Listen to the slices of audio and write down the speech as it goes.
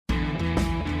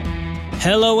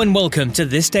Hello and welcome to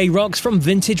This Day Rocks from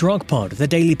Vintage Rock Pod, the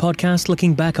daily podcast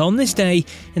looking back on this day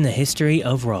in the history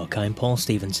of rock. I'm Paul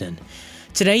Stevenson.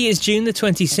 Today is June the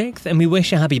 26th and we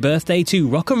wish a happy birthday to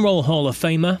Rock and Roll Hall of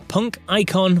Famer, punk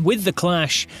icon with The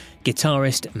Clash,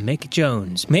 guitarist Mick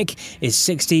Jones. Mick is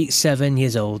 67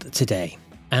 years old today.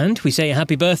 And we say a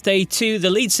happy birthday to the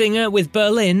lead singer with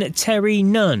Berlin, Terry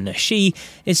Nunn. She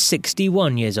is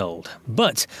 61 years old.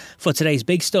 But for today's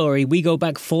big story, we go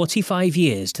back 45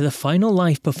 years to the final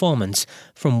live performance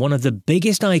from one of the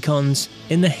biggest icons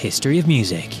in the history of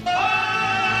music.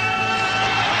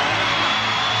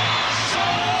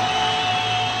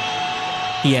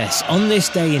 Yes, on this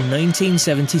day in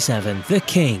 1977, the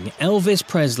King, Elvis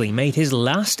Presley, made his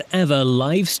last ever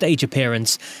live stage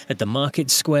appearance at the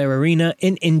Market Square Arena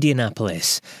in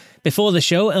Indianapolis. Before the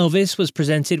show, Elvis was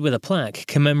presented with a plaque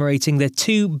commemorating the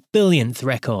 2 billionth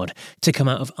record to come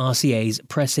out of RCA's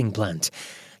pressing plant.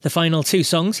 The final two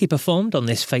songs he performed on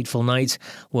this fateful night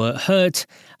were Hurt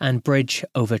and Bridge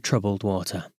Over Troubled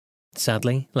Water.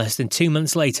 Sadly, less than 2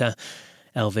 months later,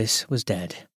 Elvis was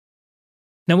dead.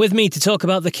 Now with me to talk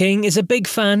about the King is a big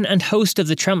fan and host of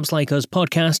the Tramps Like Us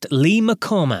podcast, Lee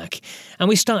McCormack. And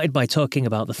we started by talking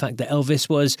about the fact that Elvis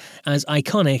was as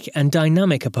iconic and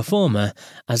dynamic a performer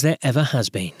as there ever has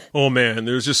been. Oh man,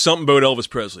 there's just something about Elvis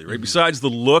Presley, right? Besides the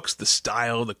looks, the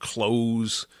style, the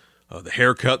clothes, the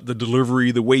haircut, the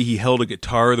delivery, the way he held a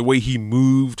guitar, the way he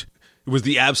moved. It was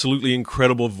the absolutely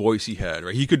incredible voice he had,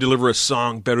 right? He could deliver a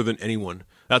song better than anyone.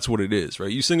 That's what it is,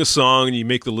 right? You sing a song and you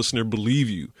make the listener believe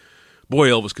you. Boy,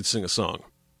 Elvis could sing a song.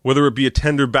 Whether it be a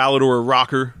tender ballad or a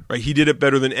rocker, right? He did it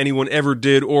better than anyone ever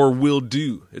did or will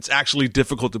do. It's actually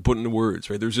difficult to put into words,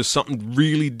 right? There's just something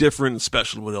really different and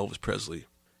special with Elvis Presley.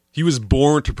 He was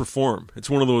born to perform. It's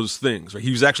one of those things, right?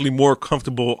 He was actually more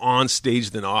comfortable on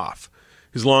stage than off.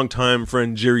 His longtime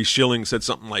friend Jerry Schilling said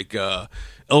something like,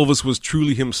 Elvis was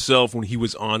truly himself when he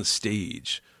was on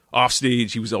stage. Off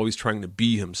stage, he was always trying to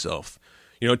be himself.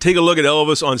 You know, take a look at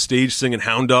Elvis on stage singing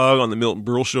Hound Dog on the Milton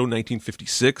Berle Show,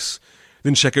 1956.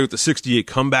 Then check out the 68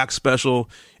 comeback special.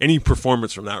 Any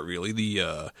performance from that, really.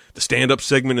 The stand-up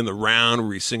segment in the round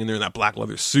where he's singing there in that black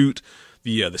leather suit.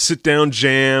 The sit-down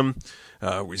jam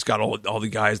where he's got all the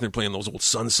guys and they're playing those old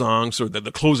Sun songs. Or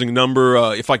the closing number,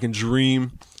 If I Can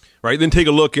Dream. Right, then take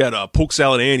a look at Polk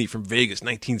Salad Annie from Vegas,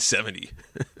 1970.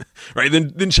 Right,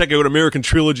 then check out American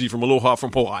Trilogy from Aloha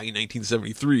from Hawaii,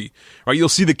 1973. Right, you'll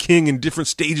see the King in different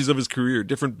stages of his career,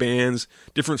 different bands,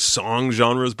 different song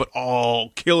genres, but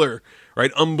all killer.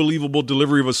 Right, unbelievable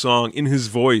delivery of a song in his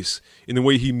voice, in the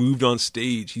way he moved on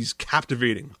stage. He's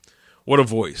captivating. What a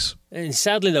voice. And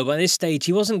sadly, though, by this stage,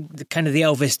 he wasn't the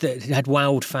Elvis that had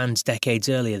wowed fans decades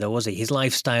earlier, though, was he? His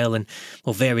lifestyle and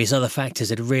various other factors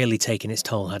had really taken its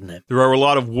toll, hadn't it? There are a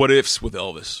lot of what-ifs with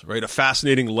Elvis, right? A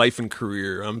fascinating life and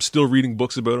career. I'm still reading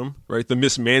books about him, right? The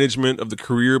mismanagement of the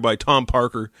career by Tom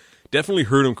Parker definitely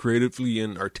hurt him creatively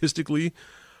and artistically,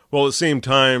 while at the same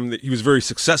time that he was very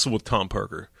successful with Tom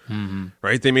Parker,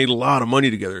 right? They made a lot of money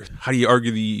together. How do you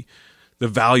argue the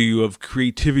value of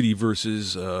creativity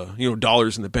versus,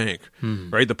 dollars in the bank,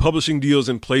 right? The publishing deals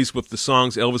in place with the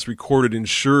songs Elvis recorded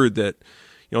ensured that,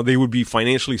 they would be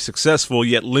financially successful,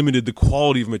 yet limited the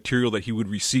quality of material that he would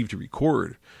receive to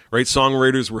record, right?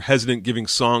 Songwriters were hesitant giving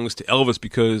songs to Elvis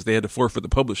because they had to forfeit the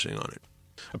publishing on it.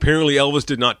 Apparently, Elvis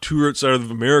did not tour outside of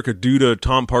America due to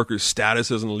Tom Parker's status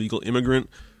as an illegal immigrant.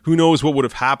 Who knows what would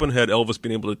have happened had Elvis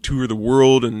been able to tour the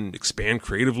world and expand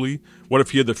creatively? What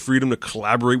if he had the freedom to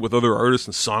collaborate with other artists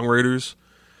and songwriters?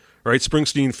 Right?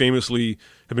 Springsteen famously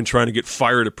had been trying to get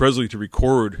fired at Presley to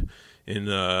record in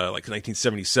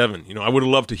 1977. I would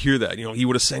have loved to hear that. He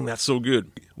would have sang that so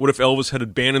good. What if Elvis had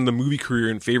abandoned the movie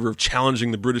career in favor of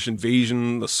challenging the British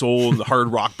invasion, the soul, and the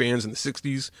hard rock bands in the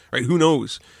 60s? Right? Who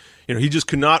knows? He just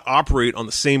could not operate on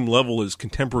the same level as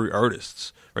contemporary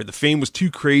artists. Right? The fame was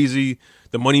too crazy.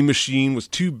 The money machine was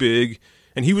too big,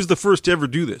 and he was the first to ever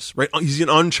do this, right? He's in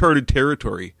uncharted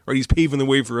territory, right? He's paving the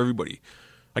way for everybody.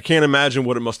 I can't imagine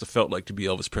what it must have felt like to be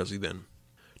Elvis Presley then.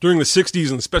 During the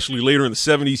 60s and especially later in the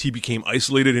 70s, he became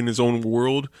isolated in his own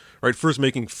world, right? First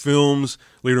making films,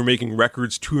 later making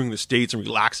records, touring the States and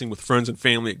relaxing with friends and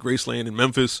family at Graceland in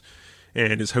Memphis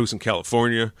and his house in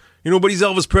California. But he's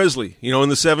Elvis Presley. In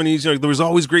the 70s, there was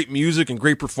always great music and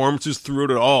great performances throughout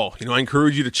it all. I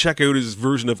encourage you to check out his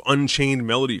version of Unchained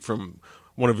Melody from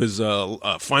one of his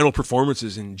final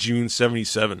performances in June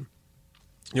 77.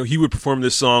 He would perform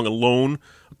this song alone,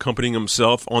 accompanying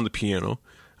himself on the piano.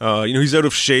 He's out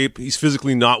of shape. He's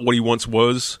physically not what he once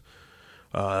was.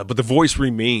 But the voice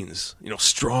remains,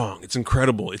 strong. It's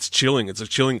incredible. It's chilling. It's a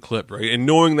chilling clip, right? And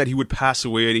knowing that he would pass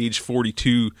away at age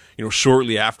 42,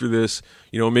 shortly after this,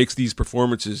 makes these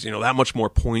performances, that much more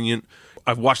poignant.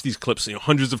 I've watched these clips,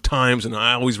 hundreds of times, and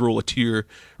I always roll a tear,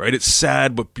 right? It's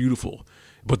sad but beautiful.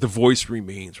 But the voice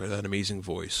remains, right? That amazing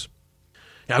voice.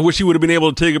 And I wish he would have been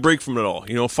able to take a break from it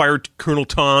all. Fire Colonel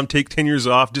Tom, take 10 years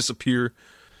off, disappear,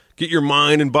 get your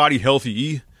mind and body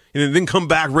healthy, and then come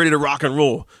back ready to rock and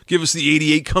roll. Give us the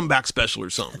 88 comeback special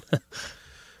or something.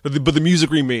 But the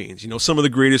music remains, some of the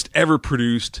greatest ever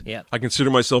produced. Yep. I consider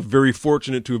myself very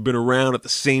fortunate to have been around at the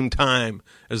same time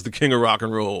as the king of rock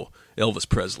and roll, Elvis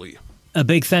Presley. A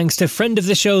big thanks to friend of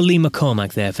the show, Lee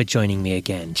McCormack, there for joining me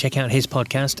again. Check out his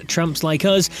podcast, Tramps Like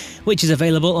Us, which is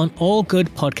available on all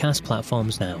good podcast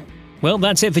platforms now. Well,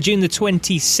 that's it for June the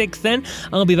 26th then.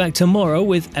 I'll be back tomorrow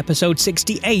with episode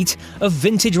 68 of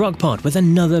Vintage Rock Pod with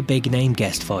another big name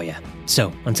guest for you.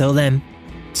 So, until then,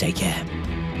 take care.